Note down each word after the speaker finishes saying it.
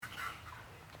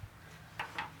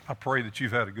I pray that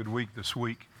you've had a good week this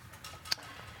week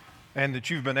and that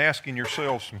you've been asking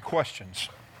yourselves some questions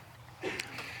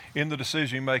in the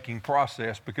decision-making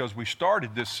process, because we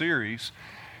started this series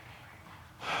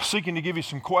seeking to give you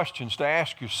some questions to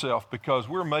ask yourself, because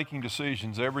we're making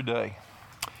decisions every day.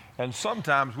 And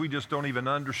sometimes we just don't even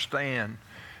understand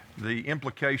the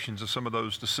implications of some of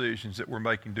those decisions that we're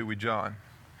making, do we, John?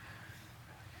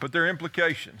 But there are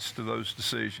implications to those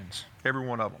decisions, every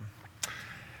one of them.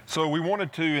 So we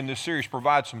wanted to, in this series,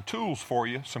 provide some tools for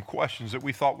you, some questions that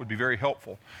we thought would be very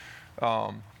helpful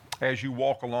as you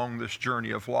walk along this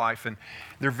journey of life. And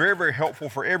they're very, very helpful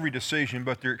for every decision,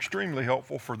 but they're extremely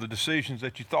helpful for the decisions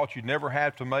that you thought you'd never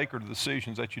have to make, or the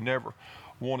decisions that you never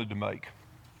wanted to make.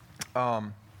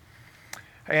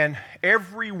 And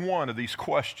every one of these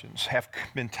questions have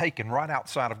been taken right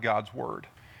outside of God's Word.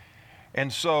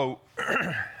 And so,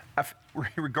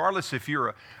 regardless if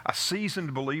you're a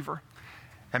seasoned believer,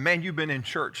 and man, you've been in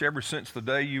church ever since the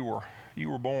day you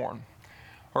were born,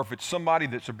 or if it's somebody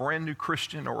that's a brand new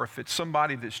Christian, or if it's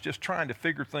somebody that's just trying to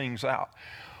figure things out,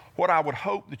 what I would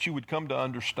hope that you would come to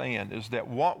understand is that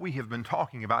what we have been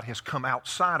talking about has come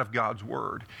outside of God's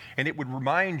Word, and it would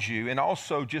remind you and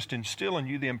also just instill in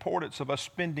you the importance of us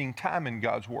spending time in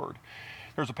God's Word.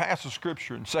 There's a passage of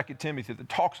Scripture in 2 Timothy that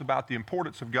talks about the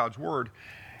importance of God's Word,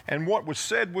 and what was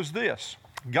said was this: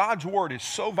 God's Word is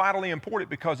so vitally important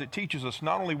because it teaches us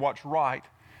not only what's right,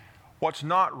 what's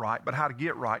not right, but how to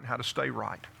get right and how to stay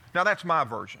right. Now, that's my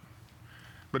version.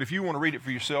 But if you want to read it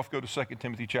for yourself, go to 2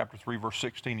 Timothy chapter 3, verse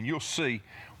 16, and you'll see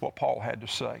what Paul had to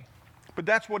say. But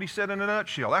that's what he said in a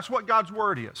nutshell. That's what God's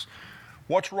Word is.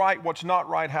 What's right, what's not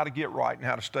right, how to get right, and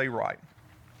how to stay right.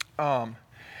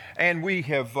 And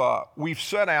we've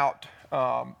set out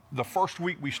the first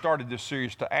week we started this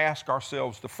series to ask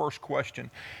ourselves the first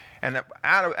question. And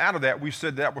out of that, we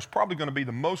said that was probably going to be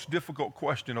the most difficult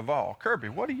question of all. Kirby,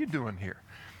 what are you doing here?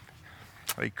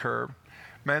 Hey, Kirby.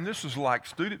 Man, this is like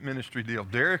student ministry deal.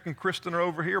 Derek and Kristen are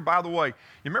over here. By the way, you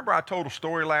remember I told a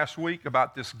story last week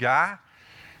about this guy?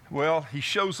 Well, he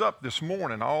shows up this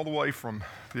morning all the way from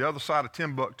the other side of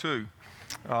Timbuktu.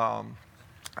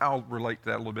 I'll relate to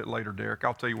that a little bit later, Derek.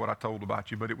 I'll tell you what I told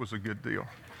about you, but it was a good deal.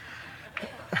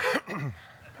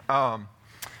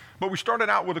 But we started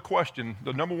out with a question,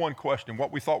 the number one question,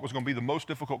 what we thought was going to be the most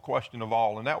difficult question of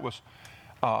all, and that was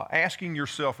asking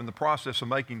yourself in the process of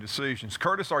making decisions,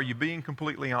 Curtis, are you being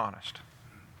completely honest?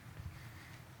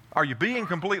 Are you being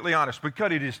completely honest?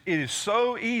 Because it is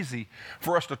so easy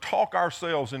for us to talk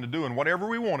ourselves into doing whatever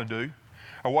we want to do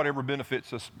or whatever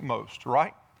benefits us most,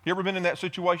 right? You ever been in that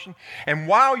situation? And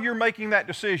while you're making that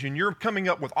decision, you're coming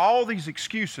up with all these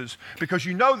excuses because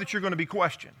you know that you're going to be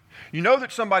questioned. You know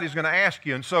that somebody's going to ask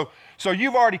you. And so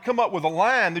you've already come up with a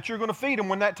line that you're going to feed them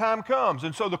when that time comes.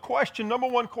 And so the question, number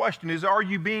one question is, are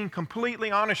you being completely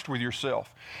honest with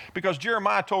yourself? Because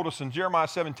Jeremiah told us in Jeremiah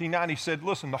 17:9, he said,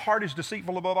 listen, the heart is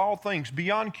deceitful above all things,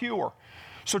 beyond cure.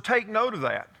 So take note of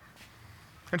that.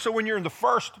 And so when you're in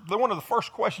one of the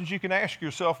first questions you can ask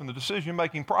yourself in the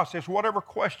decision-making process, whatever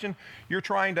question you're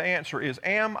trying to answer is,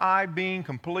 am I being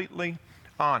completely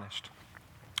honest,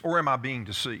 or am I being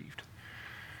deceived?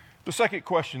 The second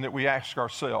question that we ask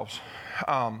ourselves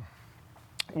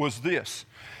was this,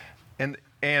 and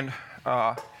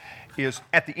is,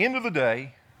 at the end of the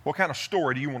day, what kind of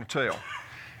story do you want to tell?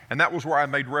 And that was where I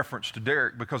made reference to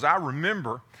Derek, because I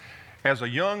remember as a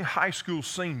young high school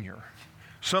senior,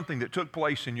 something that took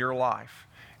place in your life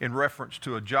in reference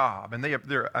to a job, and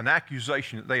an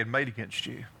accusation that they had made against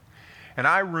you. And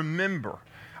I remember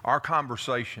our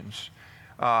conversations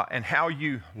and how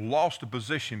you lost a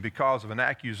position because of an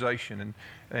accusation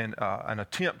and an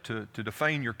attempt to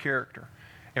defame your character.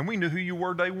 And we knew who you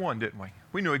were day one, didn't we?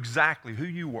 We knew exactly who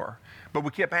you were. But we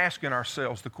kept asking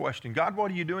ourselves the question, God, what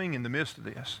are you doing in the midst of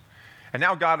this? And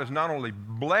now God has not only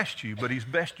blessed you, but He's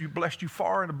blessed you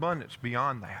far in abundance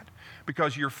beyond that,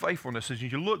 because your faithfulness. As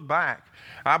you look back,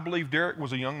 I believe Derek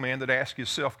was a young man that asked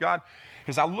himself, God,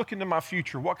 as I look into my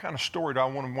future, what kind of story do I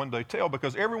want to one day tell?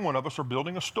 Because every one of us are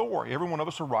building a story. Every one of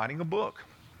us are writing a book.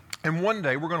 And one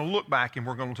day we're going to look back and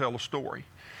we're going to tell a story.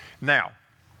 Now,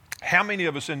 how many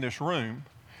of us in this room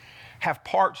have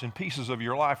parts and pieces of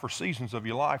your life or seasons of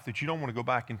your life that you don't want to go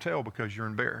back and tell because you're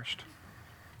embarrassed?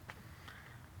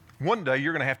 One day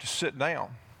you're going to have to sit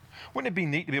down. Wouldn't it be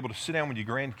neat to be able to sit down with your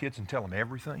grandkids and tell them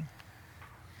everything?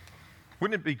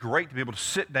 Wouldn't it be great to be able to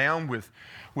sit down with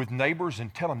neighbors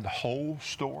and tell them the whole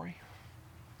story?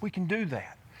 We can do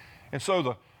that. And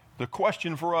so the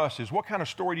question for us is, what kind of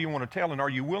story do you want to tell? And are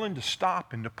you willing to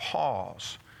stop and to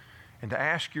pause and to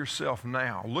ask yourself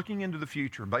now, looking into the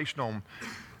future based on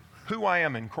who I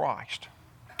am in Christ,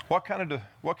 What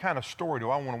kind of story do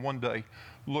I want to one day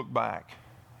look back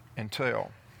and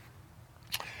tell?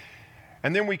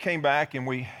 And then we came back and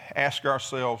we asked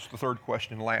ourselves the third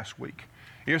question last week.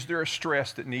 Is there a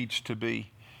stress that needs to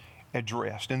be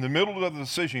addressed? In the middle of the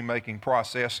decision-making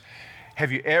process,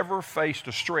 have you ever faced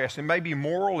a stress? It may be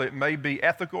moral, it may be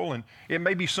ethical, and it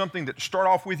may be something that to start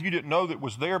off with you didn't know that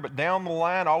was there, but down the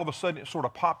line, all of a sudden it sort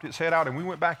of popped its head out, and we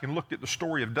went back and looked at the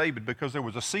story of David because there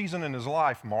was a season in his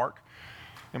life, Mark,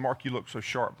 and Mark, you look so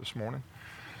sharp this morning.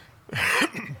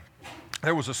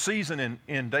 There was a season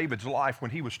in David's life when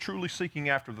he was truly seeking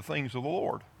after the things of the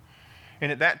Lord.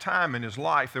 And at that time in his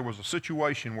life, there was a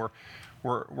situation where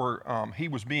he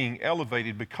was being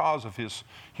elevated because of his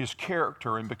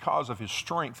character and because of his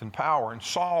strength and power. And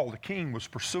Saul, the king, was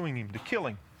pursuing him to kill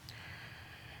him.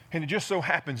 And it just so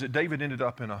happens that David ended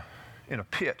up in a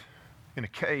pit, in a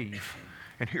cave.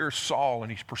 And here's Saul,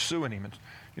 and he's pursuing him. And,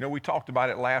 you know, we talked about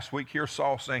it last week. Here's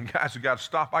Saul saying, guys, we've got to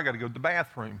stop. I got to go to the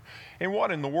bathroom. And what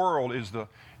in the world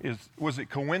was it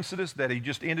coincidence that he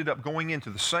just ended up going into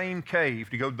the same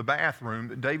cave to go to the bathroom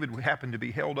that David happened to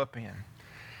be held up in?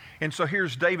 And so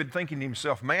here's David thinking to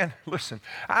himself, man, listen,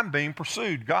 I'm being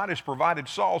pursued. God has provided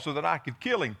Saul so that I could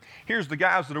kill him. Here's the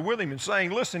guys that are with him and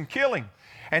saying, listen, kill him.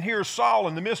 And here's Saul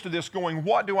in the midst of this going,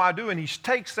 what do I do? And he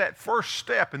takes that first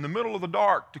step in the middle of the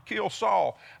dark to kill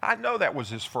Saul. I know that was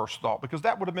his first thought because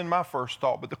that would have been my first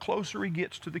thought. But the closer he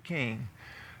gets to the king,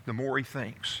 the more he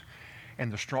thinks.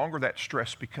 And the stronger that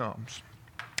stress becomes.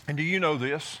 And do you know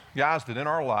this, guys, that in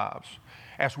our lives,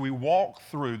 as we walk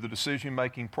through the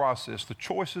decision-making process, the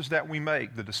choices that we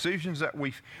make, the decisions that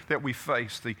we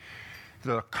face,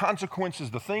 the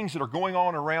consequences, the things that are going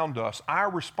on around us,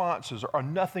 our responses are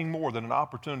nothing more than an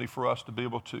opportunity for us to be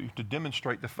able to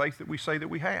demonstrate the faith that we say that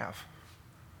we have.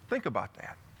 Think about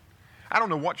that. I don't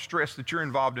know what stress that you're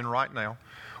involved in right now,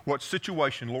 what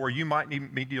situation, Laura, you might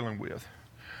be dealing with.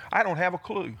 I don't have a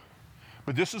clue.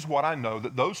 But this is what I know,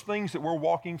 that those things that we're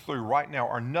walking through right now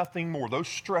are nothing more, those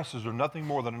stresses are nothing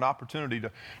more than an opportunity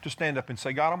to stand up and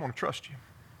say, God, I'm going to trust you.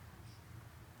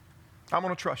 I'm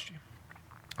going to trust you.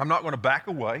 I'm not going to back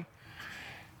away.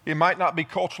 It might not be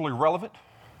culturally relevant.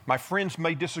 My friends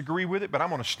may disagree with it, but I'm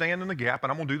going to stand in the gap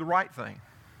and I'm going to do the right thing.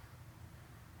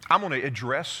 I'm going to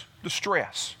address the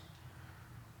stress.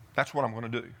 That's what I'm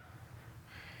going to do.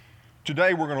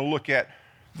 Today we're going to look at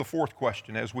the fourth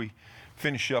question as we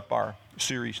finish up our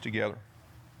series together.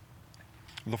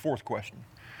 The fourth question.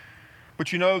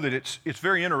 But you know that it's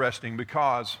very interesting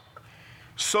because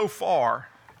so far,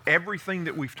 everything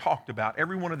that we've talked about,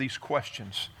 every one of these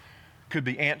questions could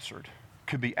be answered,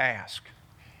 could be asked,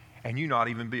 and you not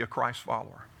even be a Christ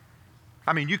follower.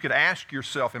 I mean, you could ask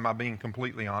yourself, am I being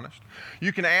completely honest?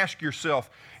 You can ask yourself,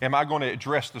 am I going to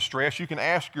address the stress? You can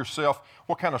ask yourself,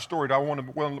 what kind of story do I want to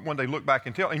one day look back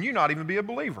and tell? And you not even be a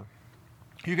believer.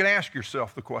 You can ask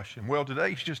yourself the question, well,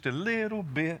 today's just a little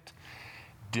bit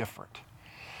different.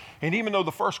 And even though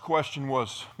the first question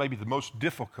was maybe the most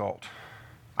difficult,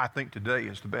 I think today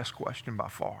is the best question by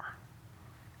far.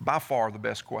 By far the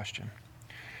best question.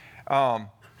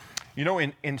 You know,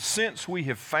 and since we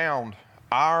have found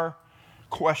our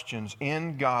questions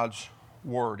in God's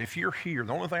Word, if you're here,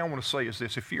 the only thing I want to say is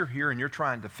this, if you're here and you're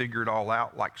trying to figure it all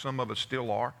out like some of us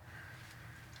still are,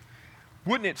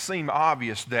 wouldn't it seem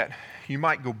obvious that you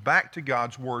might go back to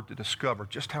God's Word to discover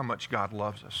just how much God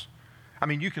loves us? I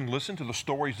mean, you can listen to the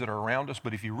stories that are around us,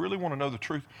 but if you really want to know the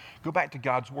truth, go back to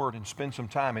God's Word and spend some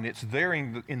time. And it's there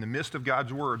in the midst of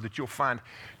God's Word that you'll find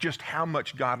just how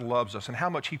much God loves us and how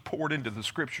much He poured into the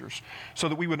Scriptures so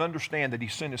that we would understand that He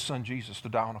sent His Son Jesus to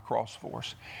die on a cross for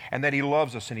us and that He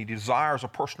loves us and He desires a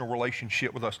personal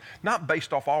relationship with us, not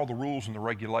based off all the rules and the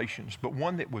regulations, but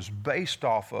one that was based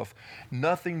off of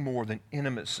nothing more than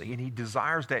intimacy. And He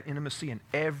desires that intimacy in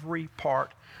every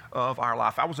part of our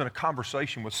life. I was in a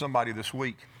conversation with somebody this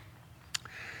week,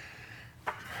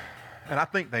 and I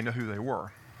think they know who they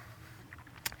were.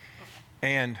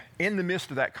 And in the midst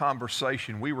of that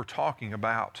conversation, we were talking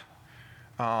about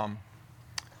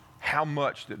how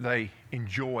much that they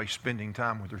enjoy spending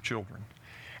time with their children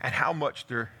and how much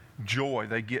their joy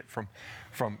they get from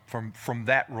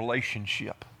that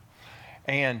relationship.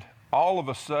 And all of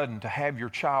a sudden, to have your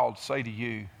child say to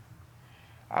you,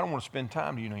 I don't want to spend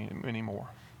time with you anymore.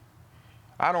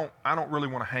 I don't really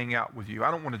want to hang out with you.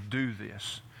 I don't want to do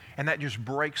this. And that just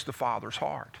breaks the father's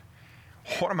heart.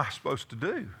 What am I supposed to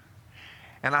do?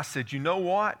 And I said, you know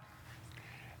what?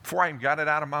 Before I even got it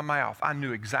out of my mouth, I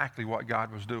knew exactly what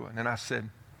God was doing. And I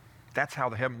said, that's how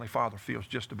the Heavenly Father feels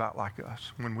just about like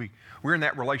us. When we're in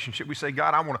that relationship, we say,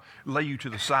 God, I want to lay you to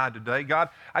the side today. God,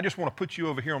 I just want to put you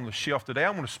over here on the shelf today. I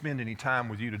don't want to spend any time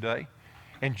with you today.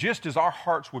 And just as our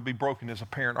hearts would be broken as a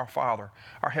parent,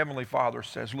 our Heavenly Father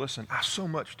says, listen, I so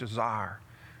much desire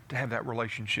to have that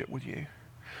relationship with you.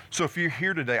 So if you're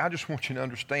here today, I just want you to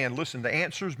understand, listen, the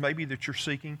answers maybe that you're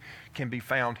seeking can be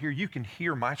found here. You can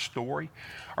hear my story,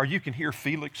 or you can hear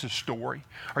Felix's story,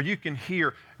 or you can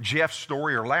hear Jeff's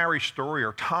story, or Larry's story,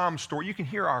 or Tom's story. You can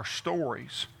hear our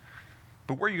stories.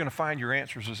 But where you're going to find your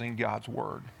answers is in God's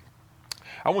Word.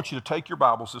 I want you to take your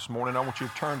Bibles this morning. I want you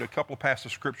to turn to a couple of passages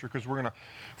of Scripture because we're going to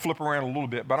flip around a little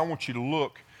bit. But I want you to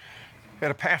look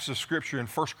at a passage of Scripture in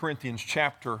 1 Corinthians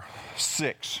chapter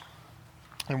 6.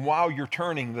 And while you're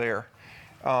turning there,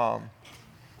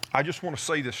 I just want to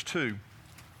say this too.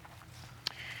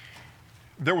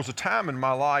 There was a time in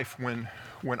my life when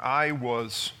I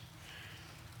was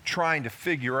trying to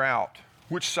figure out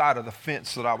which side of the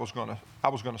fence that I was going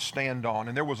to stand on,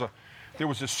 and there was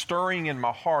this stirring in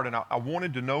my heart, and I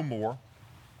wanted to know more.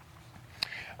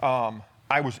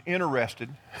 I was interested,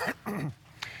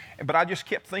 but I just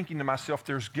kept thinking to myself,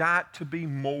 there's got to be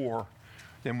more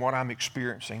than what I'm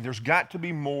experiencing. There's got to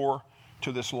be more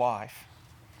to this life.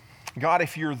 God,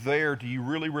 if you're there, do you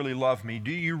really, really love me? Do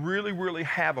you really, really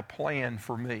have a plan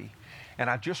for me?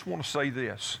 And I just want to say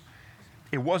this.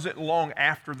 It wasn't long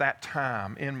after that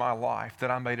time in my life that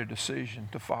I made a decision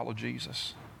to follow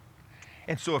Jesus.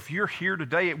 And so if you're here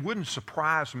today, it wouldn't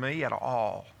surprise me at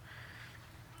all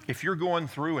if you're going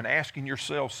through and asking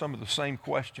yourself some of the same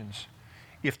questions.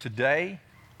 If today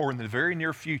or in the very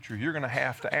near future, you're going to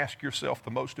have to ask yourself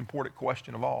the most important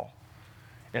question of all,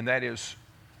 and that is,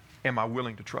 am I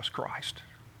willing to trust Christ?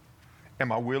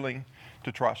 Am I willing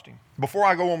to trust Him? Before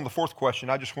I go on to the fourth question,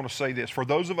 I just want to say this. For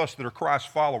those of us that are Christ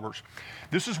followers,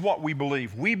 this is what we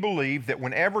believe. We believe that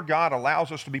whenever God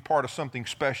allows us to be part of something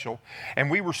special and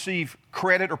we receive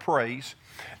credit or praise,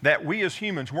 that we as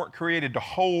humans weren't created to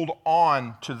hold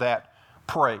on to that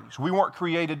praise. We weren't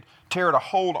created, Tara, to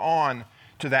hold on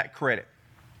to that credit.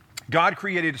 God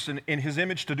created us in His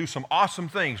image to do some awesome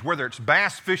things, whether it's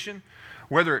bass fishing,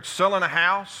 whether it's selling a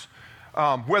house,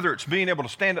 whether it's being able to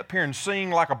stand up here and sing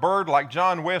like a bird like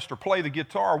John West or play the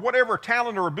guitar, whatever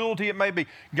talent or ability it may be.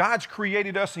 God's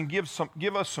created us and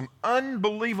give us some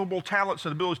unbelievable talents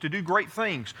and abilities to do great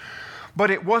things.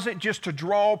 But it wasn't just to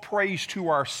draw praise to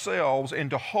ourselves and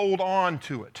to hold on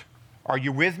to it. Are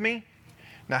you with me?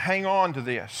 Now hang on to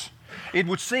this. It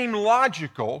would seem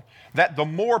logical that the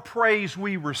more praise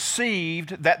we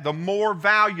received, that the more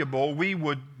valuable we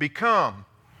would become.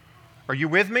 Are you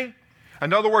with me?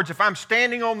 In other words, if I'm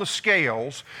standing on the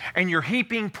scales and you're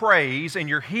heaping praise and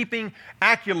you're heaping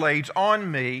accolades on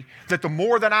me, that the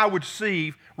more that I would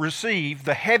receive,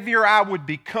 the heavier I would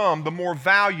become, the more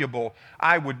valuable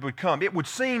I would become. It would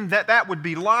seem that that would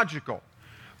be logical.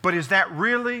 But is that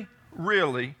really,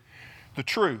 really the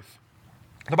truth?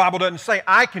 The Bible doesn't say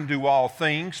I can do all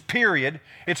things, period.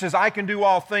 It says I can do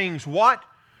all things, what?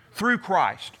 Through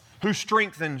Christ, who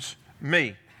strengthens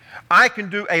me. I can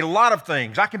do a lot of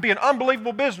things. I can be an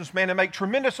unbelievable businessman and make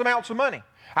tremendous amounts of money.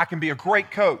 I can be a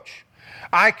great coach.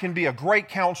 I can be a great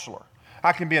counselor.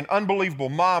 I can be an unbelievable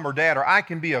mom or dad, or I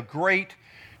can be a great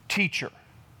teacher.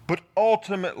 But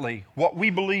ultimately, what we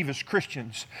believe as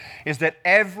Christians is that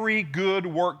every good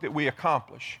work that we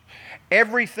accomplish,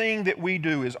 everything that we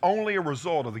do is only a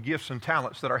result of the gifts and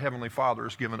talents that our Heavenly Father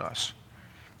has given us.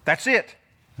 That's it.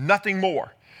 Nothing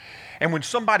more. And when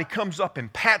somebody comes up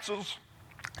and pats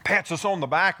us on the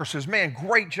back or says, man,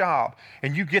 great job,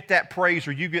 and you get that praise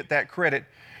or you get that credit,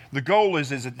 the goal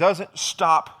is it doesn't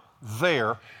stop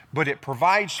there, but it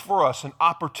provides for us an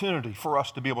opportunity for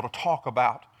us to be able to talk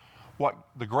about what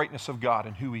the greatness of God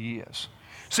and who He is.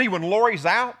 See, when Lori's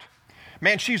out,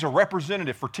 man, she's a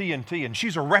representative for TNT, and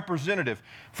she's a representative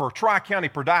for Tri-County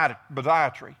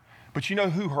Podiatry. But you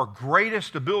know who her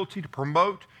greatest ability to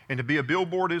promote and to be a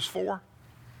billboard is for?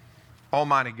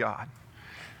 Almighty God.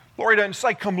 Lori doesn't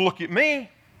say, come look at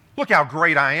me. Look how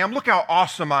great I am. Look how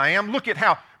awesome I am. Look at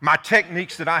how my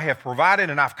techniques that I have provided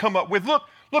and I've come up with.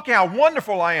 Look how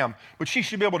wonderful I am. But she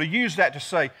should be able to use that to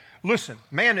say, listen,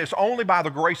 man, it's only by the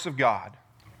grace of God.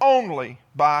 Only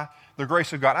by the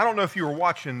grace of God. I don't know if you were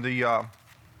watching the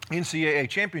NCAA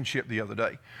championship the other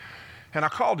day. And I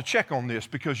called to check on this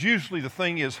because usually the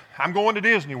thing is, I'm going to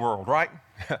Disney World, right?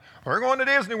 We're going to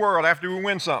Disney World after we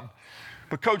win something.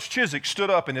 But Coach Chiswick stood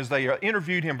up, and as they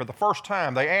interviewed him for the first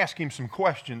time, they asked him some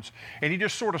questions, and he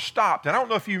just sort of stopped. And I don't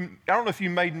know if you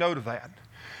made note of that.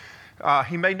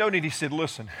 He made note, and he said,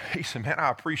 listen, he said, man,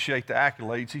 I appreciate the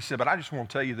accolades. He said, but I just want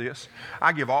to tell you this.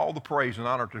 I give all the praise and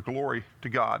honor to glory to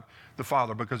God the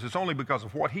Father, because it's only because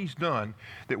of what He's done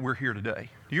that we're here today.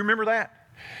 Do you remember that?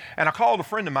 And I called a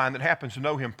friend of mine that happens to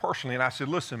know him personally, and I said,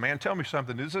 listen, man, tell me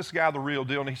something. Is this guy the real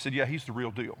deal? And he said, yeah, he's the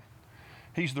real deal.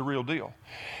 He's the real deal.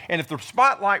 And if the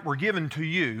spotlight were given to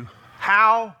you,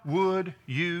 how would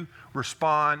you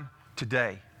respond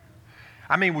today?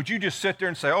 I mean, would you just sit there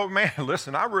and say, oh man,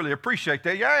 listen, I really appreciate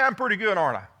that. Yeah, I'm pretty good,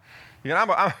 aren't I? You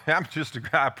know, I'm just a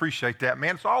guy, I appreciate that,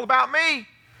 man. It's all about me.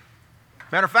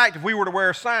 Matter of fact, if we were to wear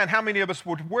a sign, how many of us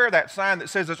would wear that sign that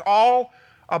says it's all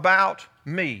about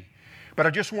me? But I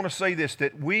just want to say this,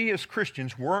 that we as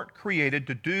Christians weren't created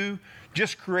to do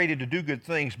good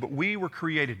things, but we were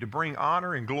created to bring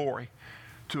honor and glory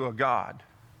to a God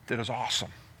that is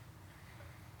awesome.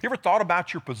 You ever thought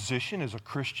about your position as a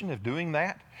Christian of doing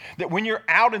that? That when you're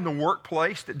out in the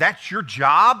workplace, that's your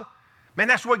job? Man,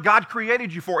 that's what God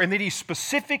created you for, and that He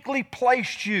specifically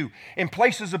placed you in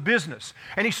places of business,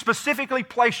 and He specifically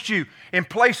placed you in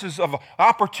places of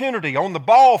opportunity on the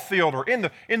ball field or in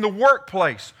the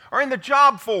workplace or in the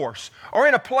job force or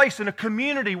in a place in a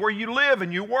community where you live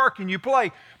and you work and you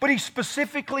play. But He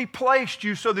specifically placed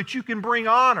you so that you can bring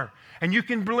honor and you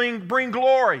can bring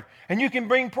glory and you can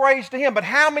bring praise to Him. But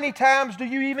how many times do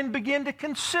you even begin to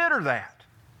consider that?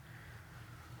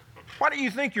 Why do you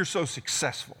think you're so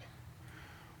successful?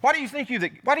 Why do you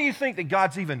think that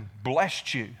God's even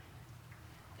blessed you?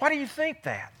 Why do you think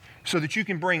that? So that you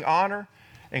can bring honor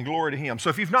and glory to Him. So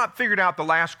if you've not figured out the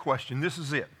last question, this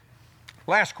is it.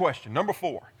 Last question, number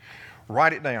 4.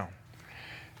 Write it down.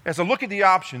 As I look at the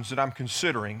options that I'm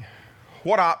considering,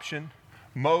 what option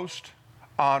most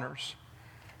honors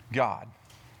God?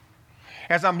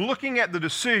 As I'm looking at the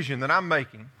decision that I'm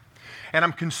making, and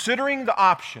I'm considering the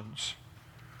options,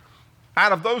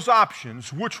 out of those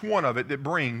options, which one of it that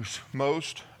brings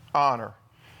most honor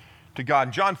to God?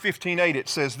 In John 15:8, it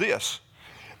says this.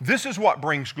 This is what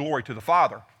brings glory to the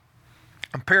Father.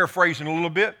 I'm paraphrasing a little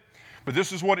bit, but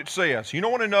this is what it says. You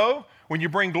don't want to know when you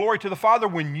bring glory to the Father?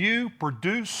 When you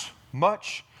produce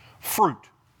much fruit.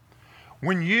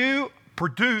 When you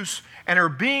produce and are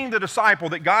being the disciple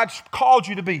that God's called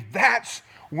you to be, that's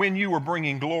when you are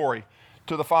bringing glory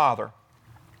to the Father.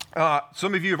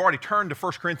 Some of you have already turned to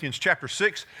 1 Corinthians chapter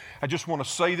 6. I just want to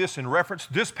say this in reference.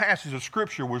 This passage of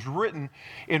Scripture was written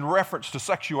in reference to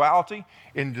sexuality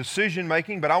and decision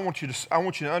making, but I want you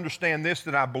to understand this,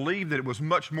 that I believe that it was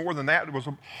much more than that.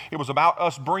 It was about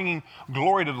us bringing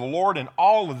glory to the Lord in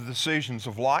all of the decisions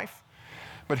of life.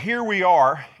 But here we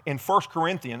are in 1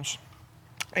 Corinthians,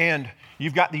 and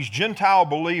you've got these Gentile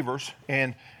believers,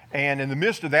 and in the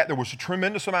midst of that, there was a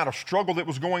tremendous amount of struggle that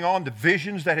was going on,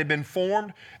 divisions that had been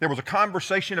formed. There was a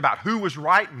conversation about who was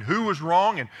right and who was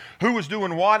wrong and who was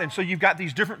doing what. And so you've got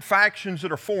these different factions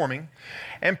that are forming.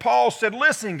 And Paul said,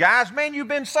 listen, guys, man, you've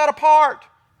been set apart.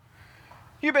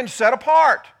 You've been set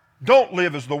apart. Don't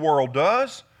live as the world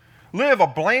does. Live a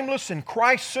blameless and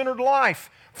Christ-centered life.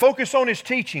 Focus on His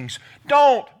teachings.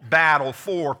 Don't battle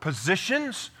for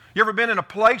positions. You ever been in a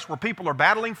place where people are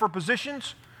battling for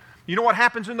positions? You know what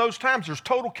happens in those times? There's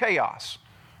total chaos.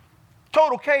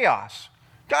 Total chaos.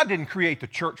 God didn't create the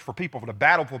church for people to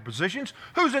battle for positions.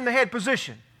 Who's in the head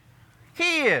position?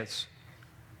 He is.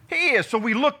 He is. So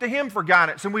we look to Him for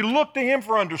guidance, and we look to Him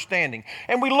for understanding,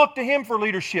 and we look to Him for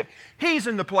leadership. He's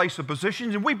in the place of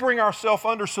positions, and we bring ourselves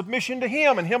under submission to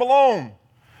Him and Him alone.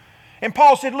 And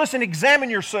Paul said, listen, examine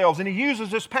yourselves. And he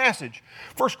uses this passage,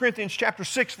 1 Corinthians chapter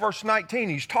 6, verse 19.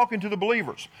 He's talking to the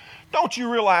believers. Don't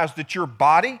you realize that your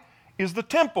body is the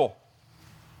temple,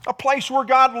 a place where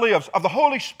God lives, of the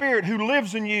Holy Spirit who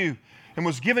lives in you and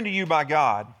was given to you by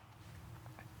God?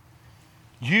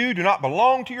 You do not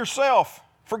belong to yourself,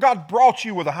 for God brought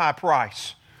you with a high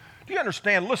price. Do you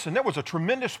understand? Listen, there was a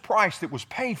tremendous price that was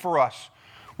paid for us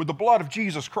with the blood of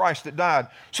Jesus Christ that died.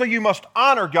 So you must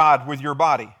honor God with your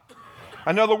body.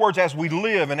 In other words, as we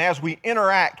live and as we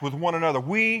interact with one another,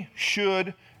 we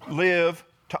should live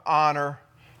to honor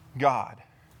God.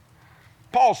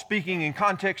 Paul's speaking in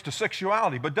context to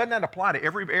sexuality, but doesn't that apply to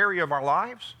every area of our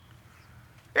lives?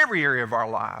 Every area of our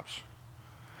lives.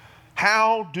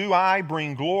 How do I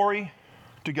bring glory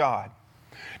to God?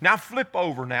 Now flip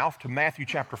over now to Matthew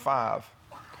chapter 5.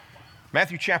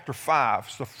 Matthew chapter 5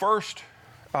 is the first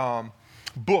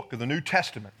book of the New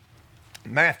Testament.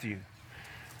 Matthew,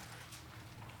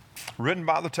 written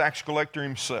by the tax collector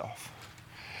himself.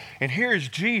 And here is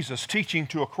Jesus teaching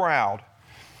to a crowd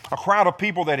of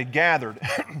people that had gathered.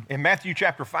 In Matthew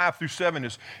chapter 5 through 7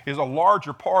 is a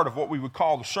larger part of what we would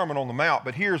call the Sermon on the Mount.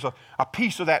 But here's a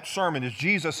piece of that sermon as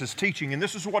Jesus is teaching. And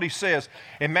this is what he says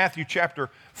in Matthew chapter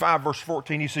 5 verse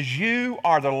 14. He says, you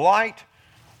are the light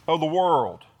of the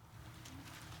world,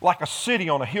 like a city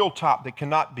on a hilltop that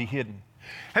cannot be hidden.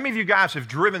 How many of you guys have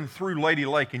driven through Lady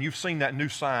Lake and you've seen that new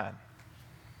sign?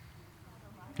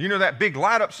 You know that big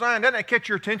light up sign? Doesn't that catch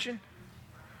your attention?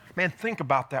 Man, think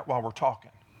about that while we're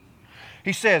talking.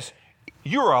 He says,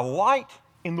 You're a light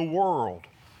in the world,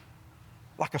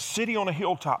 like a city on a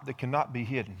hilltop that cannot be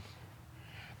hidden.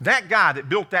 That guy that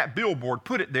built that billboard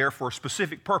put it there for a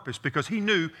specific purpose because he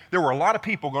knew there were a lot of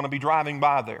people going to be driving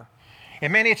by there.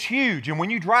 And man, it's huge. And when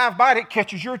you drive by it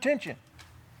catches your attention.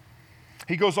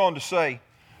 He goes on to say,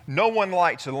 no one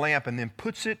lights a lamp and then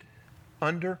puts it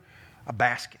under a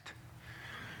basket.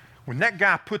 When that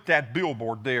guy put that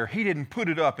billboard there, he didn't put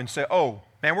it up and say, oh,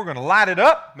 man, we're going to light it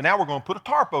up, but now we're going to put a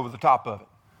tarp over the top of it.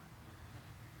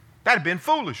 That'd have been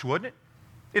foolish, wouldn't it?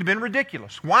 It'd have been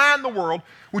ridiculous. Why in the world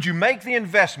would you make the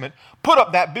investment, put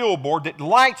up that billboard that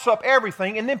lights up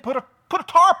everything, and then put a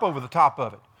tarp over the top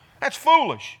of it? That's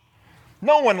foolish.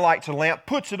 No one lights a lamp,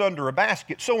 puts it under a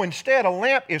basket. So instead, a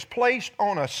lamp is placed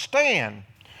on a stand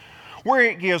where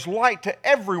it gives light to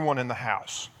everyone in the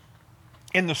house.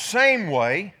 In the same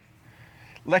way,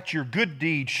 let your good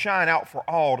deeds shine out for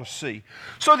all to see,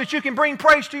 so that you can bring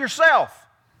praise to yourself.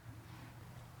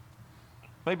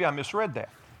 Maybe I misread that.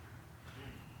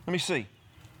 Let me see.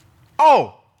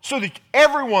 Oh, so that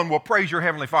everyone will praise your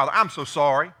Heavenly Father. I'm so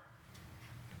sorry.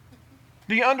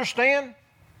 Do you understand?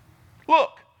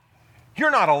 Look, you're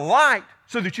not a light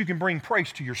so that you can bring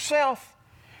praise to yourself.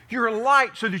 You're a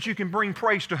light so that you can bring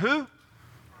praise to who?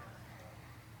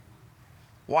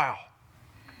 Wow.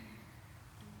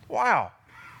 Wow.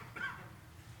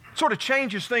 Sort of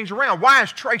changes things around. Why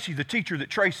is Tracy the teacher that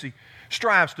Tracy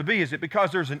strives to be? Is it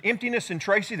because there's an emptiness in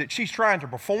Tracy that she's trying to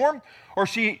perform? Or is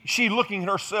she looking at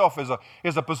herself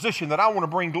as a position that I want to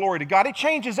bring glory to God? It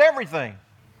changes everything.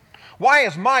 Why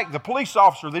is Mike the police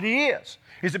officer that he is?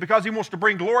 Is it because he wants to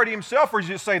bring glory to himself? Or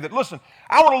does it say that, listen,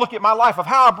 I want to look at my life of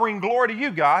how I bring glory to you,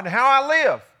 God, and how I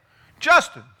live?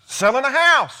 Justin, selling a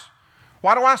house.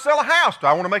 Why do I sell a house? Do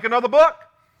I want to make another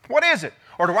buck? What is it?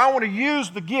 Or do I want to use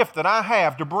the gift that I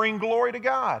have to bring glory to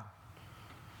God?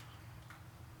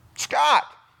 Scott,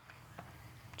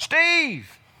 Steve,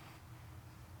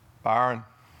 Byron,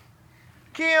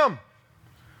 Kim,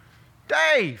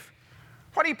 Dave,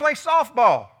 why do you play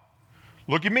softball?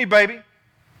 Look at me, baby.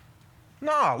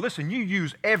 No, listen, you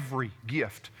use every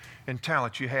gift and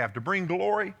talent you have to bring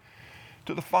glory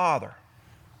to the Father.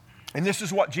 And this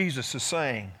is what Jesus is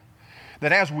saying,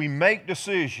 that as we make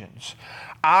decisions,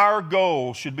 our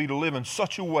goal should be to live in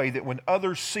such a way that when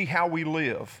others see how we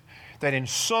live, that in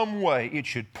some way it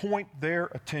should point their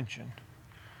attention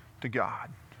to God.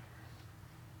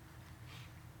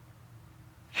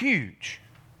 Huge.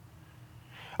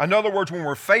 In other words, when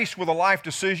we're faced with a life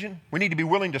decision, we need to be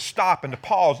willing to stop and to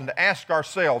pause and to ask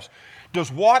ourselves,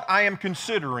 does what I am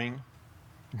considering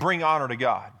bring honor to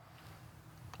God?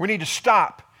 We need to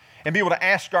stop and be able to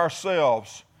ask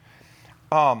ourselves,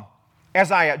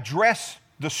 as I address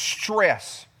the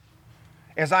stress,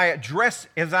 as I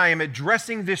am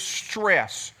addressing this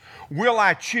stress, will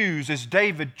I choose, as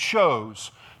David chose,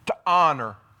 to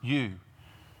honor you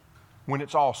when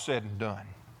it's all said and done?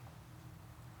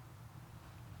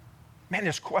 Man,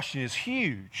 this question is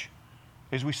huge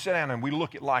as we sit down and we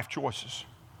look at life choices.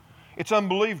 It's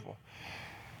unbelievable.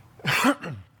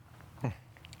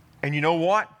 And you know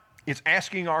what? It's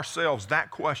asking ourselves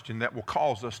that question that will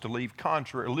cause us to live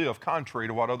contrary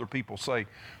to what other people say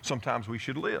sometimes we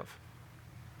should live.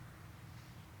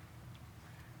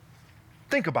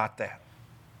 Think about that.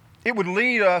 It would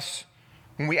lead us,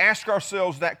 when we ask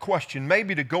ourselves that question,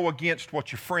 maybe to go against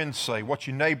what your friends say, what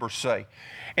your neighbors say.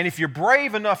 And if you're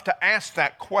brave enough to ask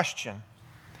that question,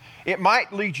 it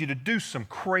might lead you to do some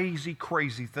crazy,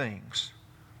 crazy things,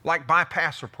 like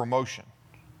bypass a promotion,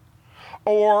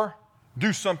 or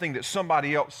do something that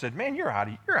somebody else said, man, you're out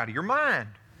of your mind.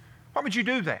 Why would you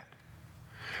do that?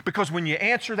 Because when you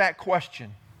answer that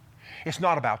question, it's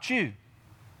not about you.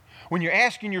 When you're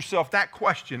asking yourself that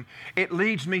question, it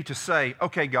leads me to say,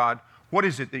 okay, God, what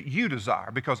is it that you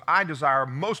desire? Because I desire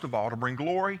most of all to bring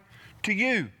glory to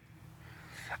you.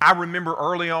 I remember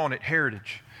early on at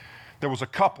Heritage, there was a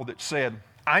couple that said,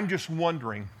 I'm just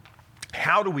wondering,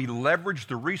 how do we leverage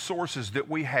the resources that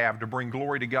we have to bring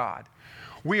glory to God?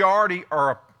 We already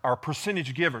are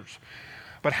percentage givers,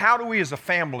 but how do we as a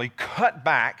family cut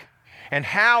back, and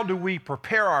how do we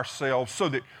prepare ourselves so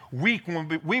that we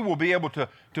will be able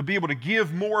to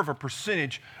give more of a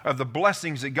percentage of the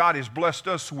blessings that God has blessed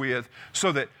us with,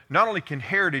 so that not only can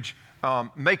Heritage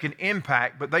make an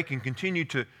impact, but they can continue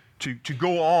to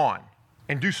go on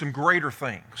and do some greater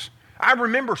things. I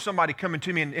remember somebody coming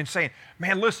to me and saying,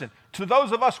 man, listen, to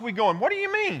those of us we going, what do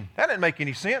you mean? That didn't make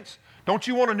any sense. Don't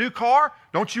you want a new car?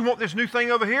 Don't you want this new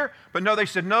thing over here? But no, they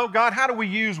said, no, God, how do we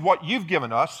use what you've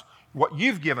given us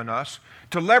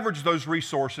to leverage those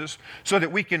resources so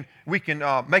that we can make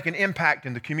an impact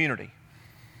in the community?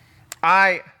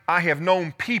 I have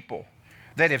known people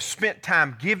that have spent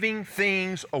time giving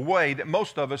things away that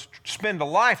most of us spend a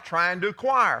life trying to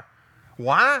acquire.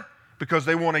 Why? Because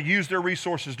they want to use their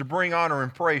resources to bring honor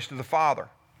and praise to the Father.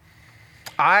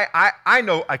 I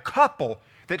know a couple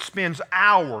that spends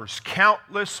hours,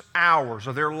 countless hours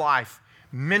of their life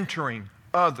mentoring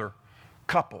other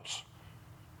couples.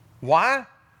 Why?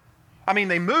 I mean,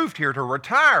 they moved here to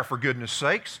retire, for goodness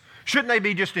sakes. Shouldn't they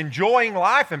be just enjoying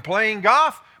life and playing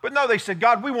golf? But no, they said,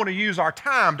 God, we want to use our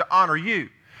time to honor you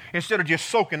instead of just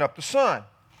soaking up the sun.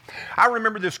 I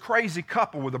remember this crazy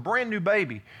couple with a brand new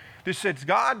baby that said,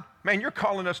 God, man, you're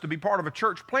calling us to be part of a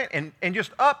church plant, and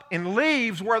just up and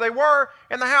leaves where they were,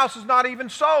 and the house is not even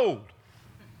sold.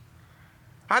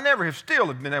 I never have still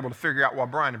have been able to figure out why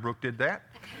Brian and Brooke did that.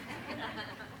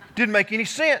 Didn't make any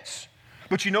sense.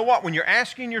 But you know what? When you're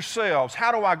asking yourselves,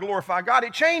 how do I glorify God?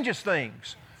 It changes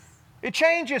things. It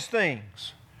changes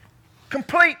things.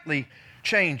 Completely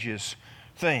changes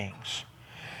things.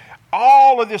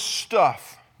 All of this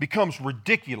stuff becomes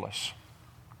ridiculous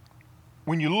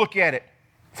when you look at it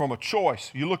from a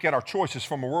choice. You look at our choices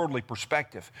from a worldly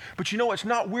perspective. But you know, it's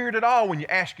not weird at all when you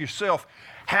ask yourself,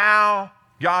 how,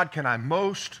 God, can I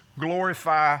most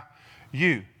glorify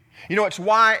you? You know, it's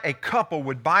why a couple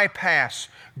would bypass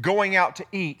going out to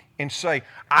eat and say,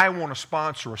 I want to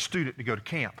sponsor a student to go to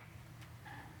camp.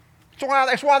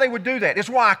 That's why they would do that. It's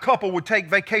why a couple would take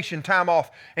vacation time off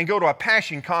and go to a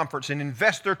passion conference and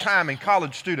invest their time in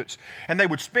college students. And they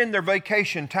would spend their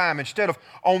vacation time instead of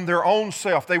on their own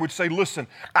self. They would say, listen,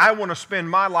 I want to spend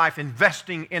my life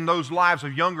investing in those lives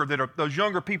of those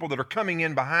younger people that are coming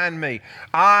in behind me.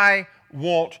 I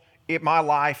want my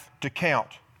life to count.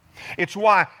 It's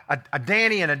why a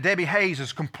Danny and a Debbie Hayes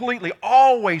is completely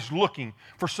always looking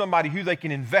for somebody who they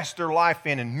can invest their life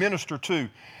in and minister to.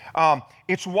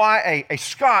 It's why a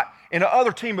Scott and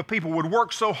another team of people would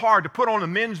work so hard to put on a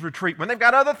men's retreat when they've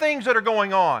got other things that are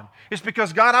going on. It's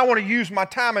because, God, I want to use my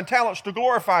time and talents to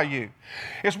glorify you.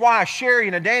 It's why a Sherry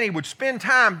and a Danny would spend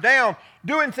time down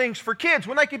doing things for kids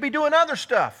when they could be doing other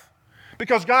stuff.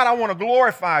 Because, God, I want to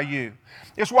glorify you.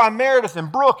 It's why Meredith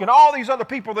and Brooke and all these other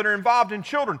people that are involved in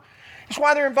children, it's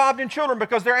why they're involved in children,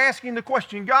 because they're asking the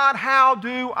question, God, how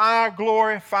do I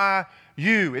glorify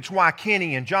you? It's why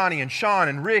Kenny and Johnny and Sean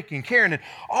and Rick and Karen and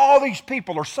all these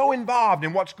people are so involved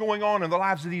in what's going on in the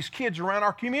lives of these kids around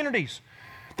our communities.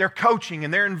 They're coaching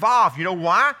and they're involved. You know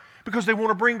why? Because they want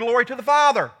to bring glory to the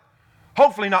Father.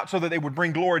 Hopefully not so that they would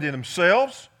bring glory to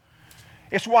themselves.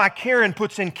 It's why Karen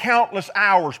puts in countless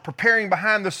hours preparing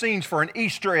behind the scenes for an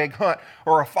Easter egg hunt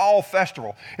or a fall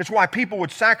festival. It's why people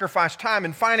would sacrifice time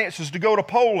and finances to go to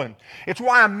Poland. It's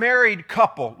why a married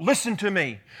couple, listen to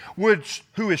me,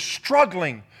 who is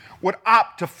struggling would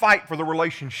opt to fight for the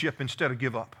relationship instead of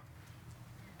give up.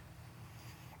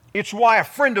 It's why a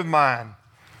friend of mine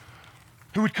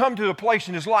who would come to a place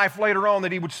in his life later on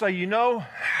that he would say, you know,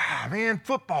 man,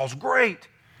 football's great,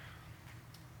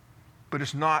 but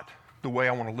it's not the way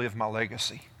I want to live my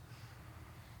legacy.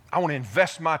 I want to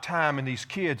invest my time in these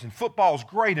kids, and football's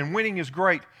great and winning is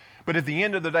great, but at the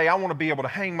end of the day, I want to be able to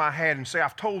hang my hat and say,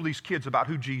 I've told these kids about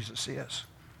who Jesus is.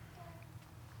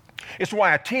 It's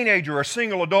why a teenager or a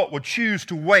single adult would choose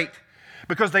to wait,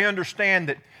 because they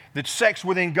understand that sex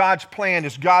within God's plan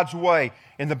is God's way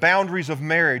in the boundaries of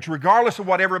marriage, regardless of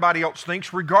what everybody else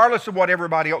thinks, regardless of what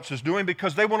everybody else is doing,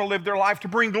 because they want to live their life to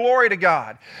bring glory to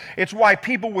God. It's why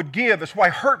people would give. It's why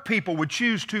hurt people would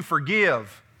choose to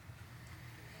forgive.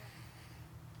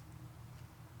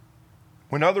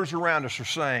 When others around us are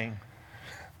saying,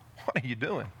 what are you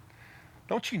doing?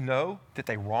 Don't you know that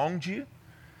they wronged you?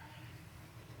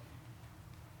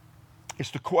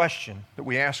 It's the question that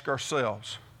we ask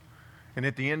ourselves. And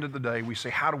at the end of the day, we say,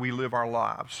 how do we live our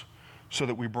lives so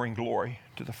that we bring glory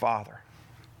to the Father?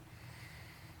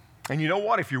 And you know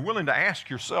what? If you're willing to ask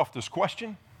yourself this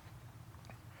question,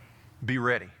 be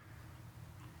ready.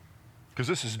 Because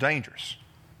this is dangerous.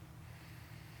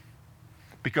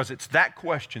 Because it's that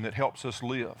question that helps us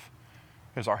live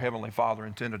as our Heavenly Father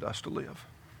intended us to live.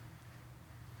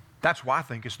 That's why I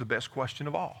think it's the best question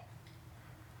of all.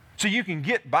 So you can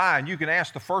get by and you can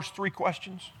ask the first three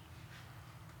questions,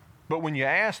 but when you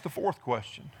ask the fourth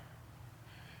question,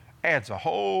 adds a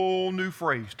whole new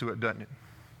phrase to it, doesn't it?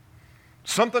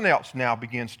 Something else now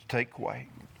begins to take way.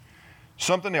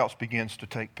 Something else begins to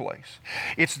take place.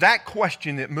 It's that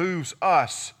question that moves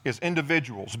us as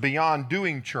individuals beyond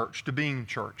doing church to being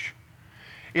church.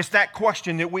 It's that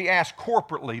question that we ask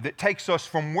corporately that takes us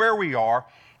from where we are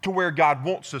to where God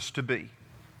wants us to be.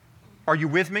 Are you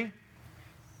with me?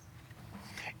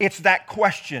 It's that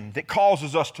question that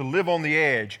causes us to live on the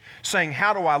edge, saying,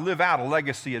 how do I live out a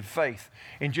legacy of faith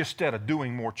instead of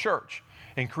doing more church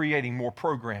and creating more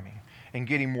programming and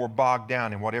getting more bogged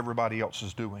down in what everybody else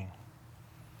is doing.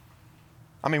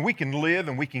 I mean, we can live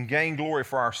and we can gain glory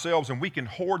for ourselves and we can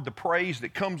hoard the praise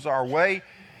that comes our way.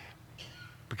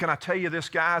 But can I tell you this,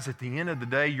 guys? At the end of the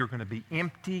day, you're going to be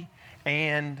empty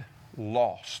and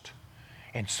lost.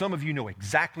 And some of you know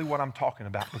exactly what I'm talking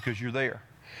about because you're there.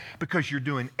 Because you're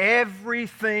doing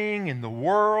everything in the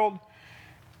world,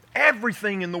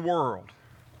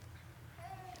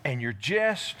 and you're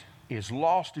just as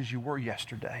lost as you were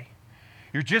yesterday.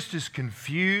 You're just as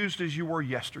confused as you were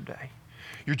yesterday.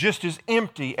 You're just as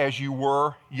empty as you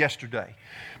were yesterday.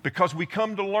 Because we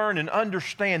come to learn and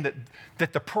understand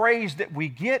that the praise that we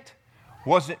get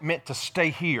wasn't meant to stay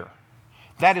here.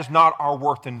 That is not our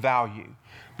worth and value.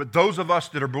 But those of us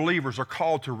that are believers are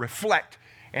called to reflect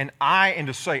and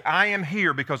to say, I am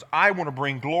here because I want to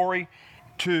bring glory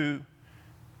to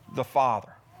the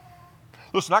Father.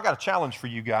 Listen, I got a challenge for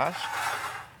you guys.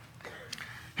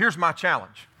 Here's my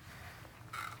challenge.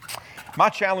 My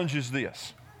challenge is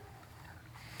this.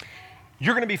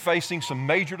 You're going to be facing some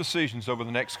major decisions over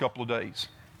the next couple of days.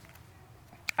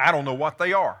 I don't know what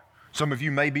they are. Some of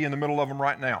you may be in the middle of them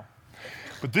right now.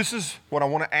 But this is what I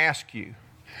want to ask you.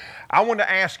 I want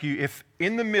to ask you if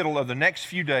in the middle of the next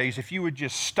few days, if you would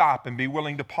just stop and be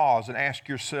willing to pause and ask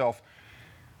yourself,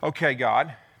 okay,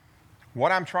 God,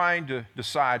 what I'm trying to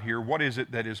decide here, what is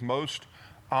it that is most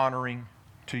honoring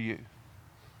to you?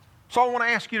 That's all I want to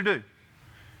ask you to do.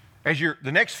 As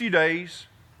the next few days,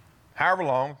 however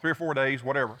long, 3 or 4 days,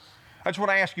 whatever, I just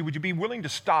want to ask you, would you be willing to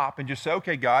stop and just say,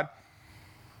 okay, God,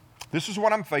 this is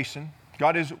what I'm facing.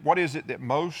 God, what is it that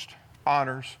most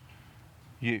honors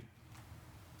you?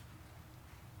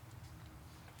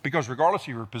 Because regardless of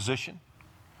your position,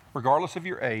 regardless of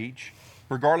your age,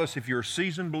 regardless if you're a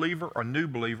seasoned believer or a new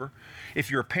believer,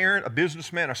 if you're a parent, a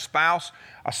businessman, a spouse,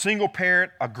 a single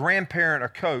parent, a grandparent, a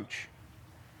coach,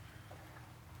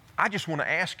 I just want to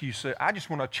ask you, I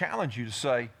just want to challenge you to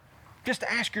say, just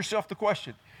ask yourself the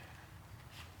question,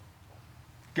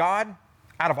 God,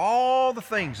 out of all the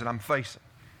things that I'm facing,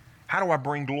 how do I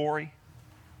bring glory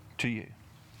to you?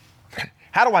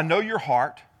 How do I know your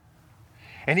heart?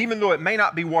 And even though it may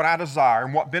not be what I desire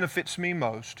and what benefits me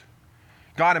most,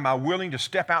 God, am I willing to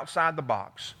step outside the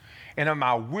box? And am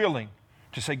I willing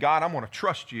to say, God, I'm going to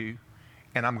trust you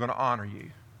and I'm going to honor you?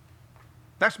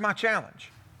 That's my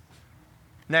challenge.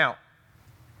 Now,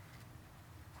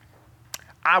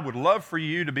 I would love for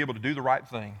you to be able to do the right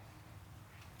thing.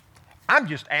 I'm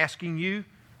just asking you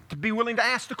to be willing to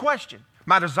ask the question.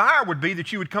 My desire would be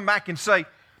that you would come back and say,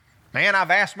 man,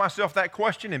 I've asked myself that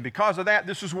question, and because of that,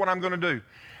 this is what I'm going to do.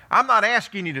 I'm not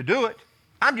asking you to do it.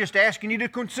 I'm just asking you to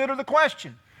consider the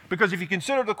question. Because if you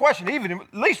consider the question,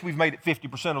 at least we've made it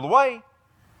 50% of the way.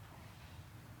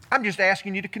 I'm just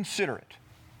asking you to consider it.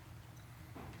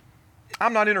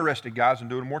 I'm not interested, guys, in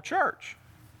doing more church.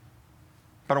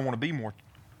 But I want to be more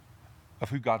of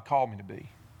who God called me to be.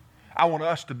 I want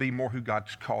us to be more who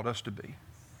God's called us to be.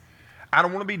 I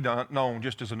don't want to be known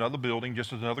just as another building,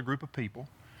 just as another group of people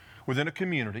within a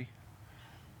community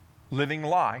living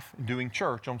life and doing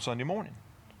church on Sunday morning.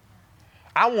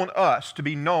 I want us to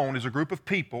be known as a group of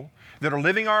people that are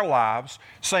living our lives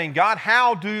saying, God,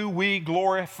 how do we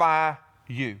glorify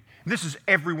you? This is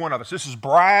every one of us. This is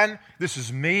Brian. This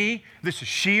is me. This is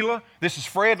Sheila. This is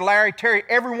Fred, Larry, Terry,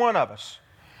 every one of us.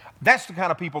 That's the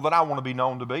kind of people that I want to be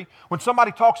known to be. When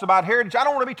somebody talks about heritage, I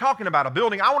don't want to be talking about a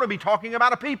building. I want to be talking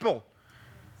about a people.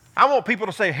 I want people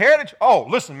to say, heritage, oh,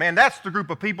 listen, man, that's the group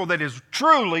of people that is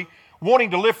truly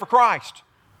wanting to live for Christ.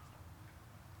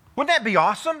 Wouldn't that be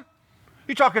awesome?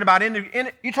 You're talking about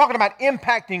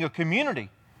impacting a community.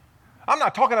 I'm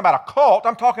not talking about a cult.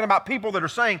 I'm talking about people that are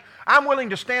saying, I'm willing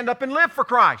to stand up and live for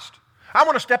Christ. I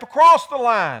want to step across the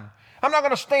line. I'm not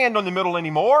going to stand in the middle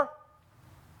anymore.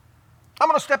 I'm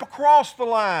going to step across the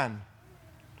line.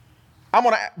 I'm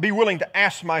going to be willing to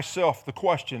ask myself the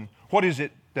question, what is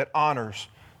it that honors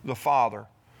the Father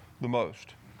the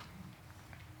most?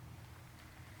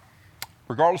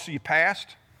 Regardless of your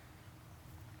past,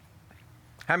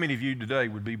 how many of you today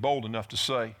would be bold enough to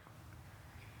say,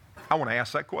 I want to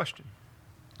ask that question?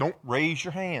 Don't raise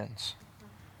your hands.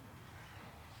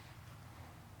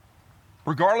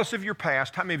 Regardless of your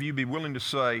past, how many of you would be willing to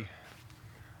say,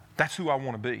 that's who I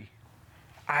want to be?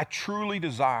 I truly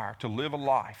desire to live a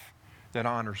life that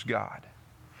honors God.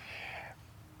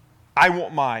 I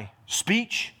want my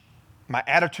speech, my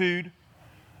attitude,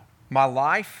 my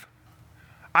life,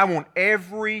 I want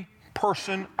every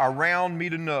person around me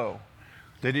to know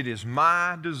that it is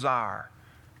my desire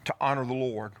to honor the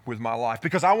Lord with my life,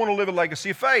 because I want to live a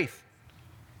legacy of faith.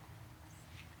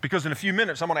 Because in a few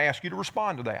minutes, I'm going to ask you to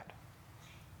respond to that.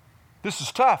 This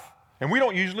is tough, and we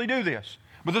don't usually do this.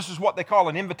 But this is what they call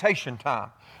an invitation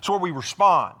time. It's where we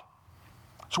respond.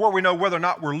 It's where we know whether or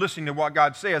not we're listening to what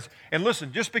God says. And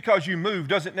listen, just because you move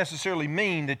doesn't necessarily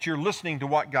mean that you're listening to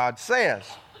what God says.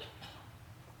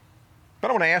 But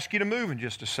I want to ask you to move in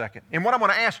just a second. And what I'm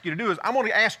going to ask you to do is I'm going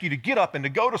to ask you to get up and to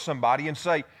go to somebody and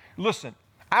say, listen,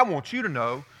 I want you to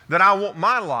know that I want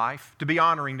my life to be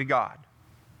honoring to God.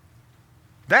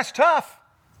 That's tough.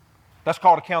 That's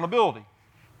called accountability.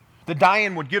 That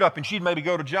Diane would get up and she'd maybe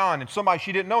go to John and somebody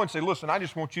she didn't know and say, listen, I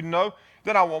just want you to know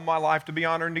that I want my life to be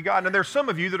honoring to God. Now, there's some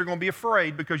of you that are going to be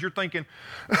afraid because you're thinking,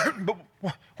 but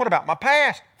what about my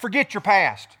past? Forget your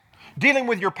past. Dealing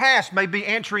with your past may be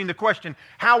answering the question,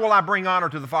 how will I bring honor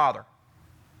to the Father?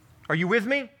 Are you with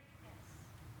me?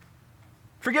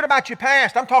 Forget about your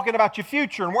past. I'm talking about your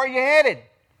future and where you're headed.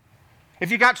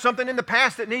 If you got something in the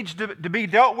past that needs to be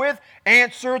dealt with,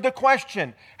 answer the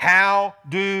question, how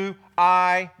do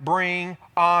I bring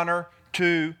honor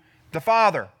to the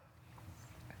Father?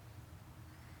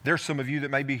 There's some of you that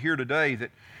may be here today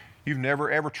that you've never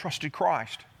ever trusted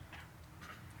Christ.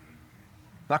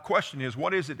 My question is,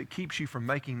 what is it that keeps you from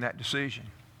making that decision?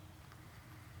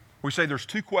 We say there's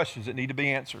two questions that need to be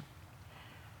answered.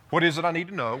 What is it I need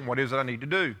to know, and what is it I need to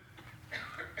do?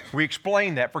 We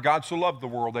explain that, for God so loved the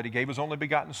world that He gave His only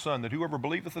begotten Son, that whoever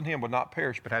believeth in Him would not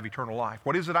perish but have eternal life.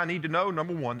 What is it I need to know?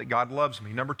 Number one, that God loves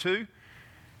me. Number two,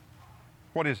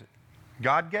 what is it?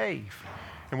 God gave.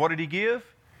 And what did He give?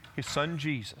 His Son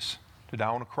Jesus to die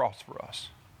on a cross for us.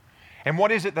 And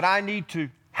what is it that I need to,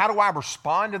 how do I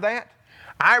respond to that?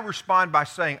 I respond by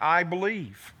saying, I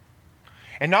believe.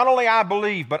 And not only I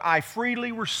believe, but I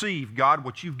freely receive, God,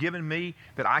 what you've given me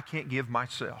that I can't give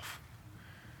myself.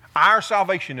 Our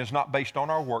salvation is not based on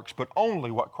our works, but only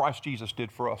what Christ Jesus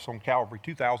did for us on Calvary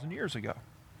 2,000 years ago.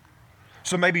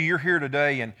 So maybe you're here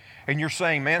today and you're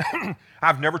saying, man,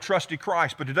 I've never trusted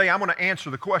Christ, but today I'm going to answer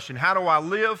the question, how do I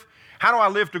live? How do I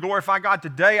live to glorify God?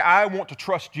 Today I want to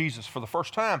trust Jesus for the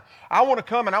first time. I want to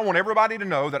come and I want everybody to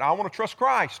know that I want to trust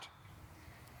Christ.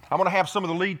 I'm going to have some of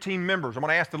the lead team members. I'm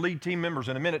going to ask the lead team members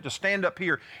in a minute to stand up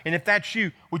here. And if that's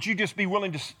you, would you just be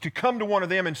willing to come to one of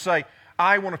them and say,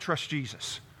 I want to trust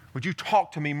Jesus? Would you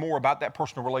talk to me more about that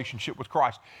personal relationship with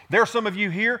Christ? There are some of you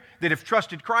here that have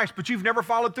trusted Christ, but you've never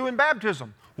followed through in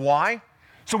baptism. Why?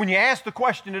 So when you ask the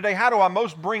question today, how do I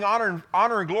most bring honor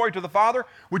and glory to the Father?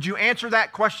 Would you answer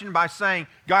that question by saying,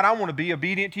 God, I want to be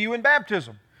obedient to you in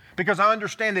baptism? Because I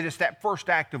understand that it's that first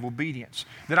act of obedience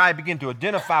that I begin to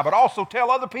identify, but also tell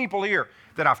other people here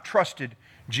that I've trusted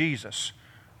Jesus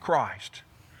Christ.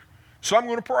 So I'm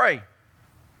going to pray.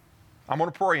 I'm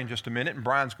going to pray in just a minute, and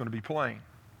Brian's going to be playing.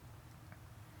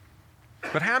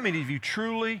 But how many of you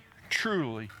truly,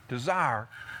 truly desire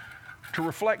to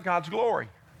reflect God's glory?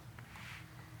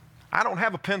 I don't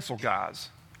have a pencil, guys.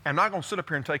 I'm not going to sit up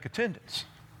here and take attendance.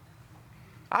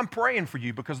 I'm praying for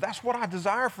you because that's what I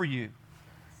desire for you.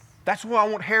 That's what I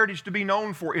want Heritage to be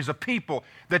known for, is a people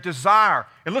that desire.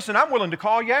 And listen, I'm willing to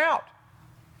call you out.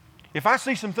 If I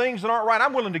see some things that aren't right,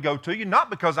 I'm willing to go to you, not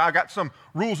because I got some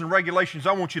rules and regulations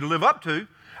I want you to live up to.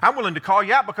 I'm willing to call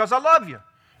you out because I love you.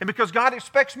 And because God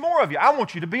expects more of you. I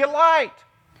want you to be a light.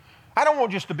 I don't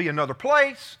want just to be another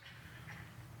place.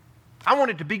 I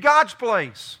want it to be God's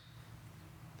place.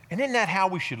 And isn't that how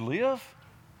we should live?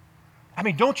 I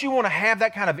mean, don't you want to have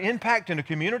that kind of impact in a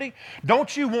community?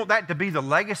 Don't you want that to be the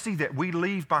legacy that we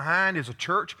leave behind as a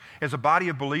church, as a body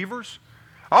of believers?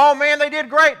 Oh, man, they did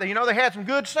great. They had some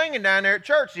good singing down there at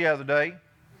church the other day.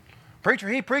 Preacher,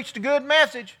 he preached a good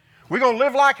message. We're going to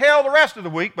live like hell the rest of the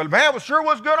week, but man, it sure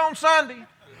was good on Sunday.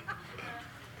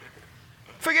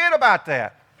 Forget about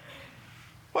that.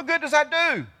 What good does that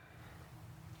do?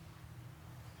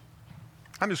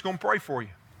 I'm just going to pray for you.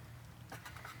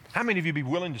 How many of you be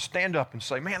willing to stand up and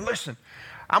say, man, listen,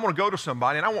 I'm going to go to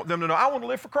somebody and I want them to know I want to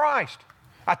live for Christ.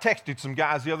 I texted some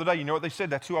guys the other day. You know what they said?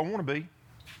 That's who I want to be.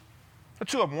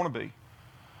 That's who I want to be.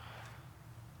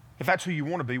 If that's who you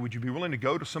want to be, would you be willing to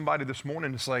go to somebody this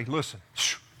morning and say, listen,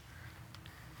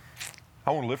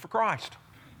 I want to live for Christ?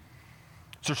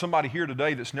 Is there somebody here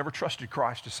today that's never trusted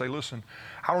Christ to say, listen,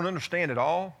 I don't understand it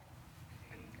all,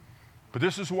 but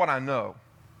this is what I know.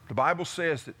 The Bible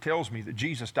says, that tells me that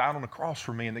Jesus died on the cross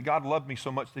for me and that God loved me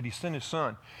so much that He sent His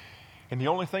Son. And the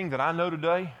only thing that I know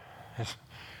today is,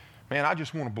 man, I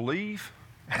just want to believe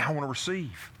and I want to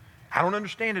receive. I don't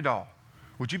understand it all.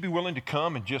 Would you be willing to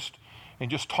come and just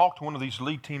talk to one of these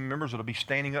lead team members that will be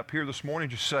standing up here this morning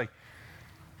and just say,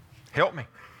 help me,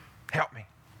 help me.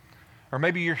 Or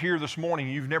maybe you're here this morning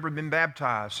and you've never been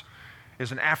baptized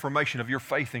as an affirmation of your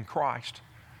faith in Christ.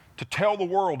 To tell the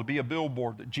world, to be a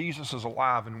billboard that Jesus is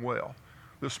alive and well.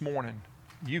 This morning,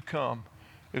 you come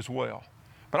as well.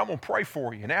 But I'm going to pray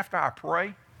for you. And after I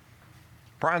pray,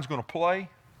 Brian's going to play,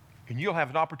 and you'll have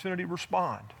an opportunity to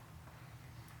respond.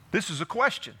 This is a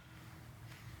question.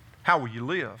 How will you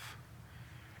live?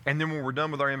 And then when we're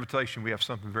done with our invitation, we have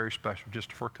something very special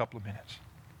just for a couple of minutes.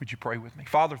 Would you pray with me?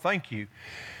 Father, thank you.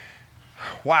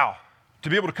 Wow. To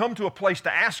be able to come to a place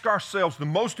to ask ourselves the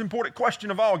most important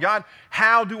question of all, God,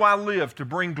 how do I live to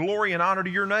bring glory and honor to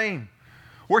your name?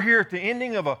 We're here at the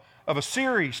ending of a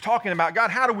series talking about, God,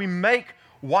 how do we make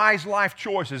wise life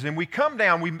choices? And we come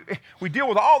down, we deal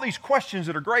with all these questions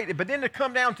that are great, but then to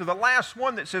come down to the last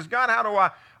one that says, God, how do I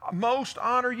most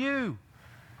honor you?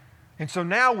 And so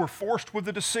now we're forced with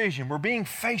the decision. We're being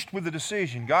faced with the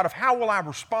decision, God, of how will I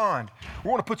respond? We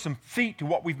want to put some feet to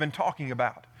what we've been talking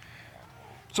about.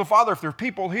 So, Father, if there are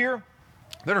people here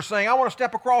that are saying, I want to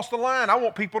step across the line, I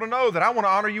want people to know that I want to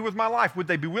honor you with my life, would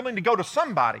they be willing to go to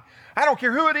somebody? I don't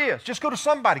care who it is. Just go to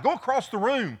somebody. Go across the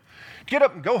room. Get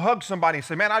up and go hug somebody and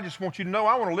say, man, I just want you to know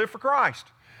I want to live for Christ.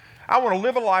 I want to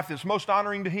live a life that's most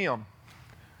honoring to Him.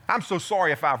 I'm so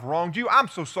sorry if I've wronged you. I'm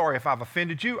so sorry if I've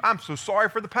offended you. I'm so sorry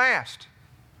for the past.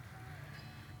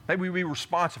 Maybe we be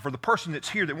responsive. For the person that's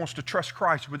here that wants to trust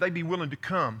Christ, would they be willing to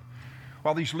come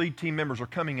while these lead team members are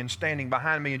coming and standing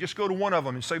behind me, and just go to one of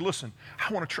them and say, listen,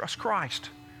 I want to trust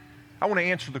Christ. I want to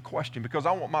answer the question because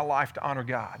I want my life to honor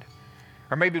God.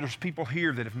 Or maybe there's people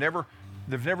here that have never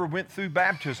went through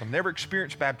baptism, never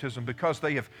experienced baptism because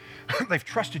they've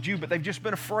trusted you, but they've just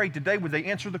been afraid. Today, would they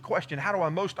answer the question, how do I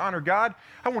most honor God?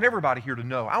 I want everybody here to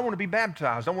know. I want to be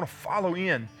baptized. I want to follow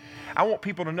in. I want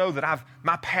people to know that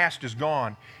my past is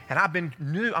gone, and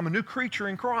I'm a new creature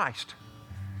in Christ.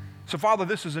 So, Father,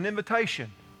 this is an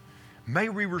invitation. May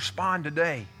we respond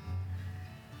today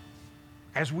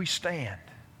as we stand.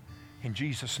 In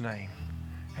Jesus' name,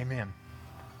 amen.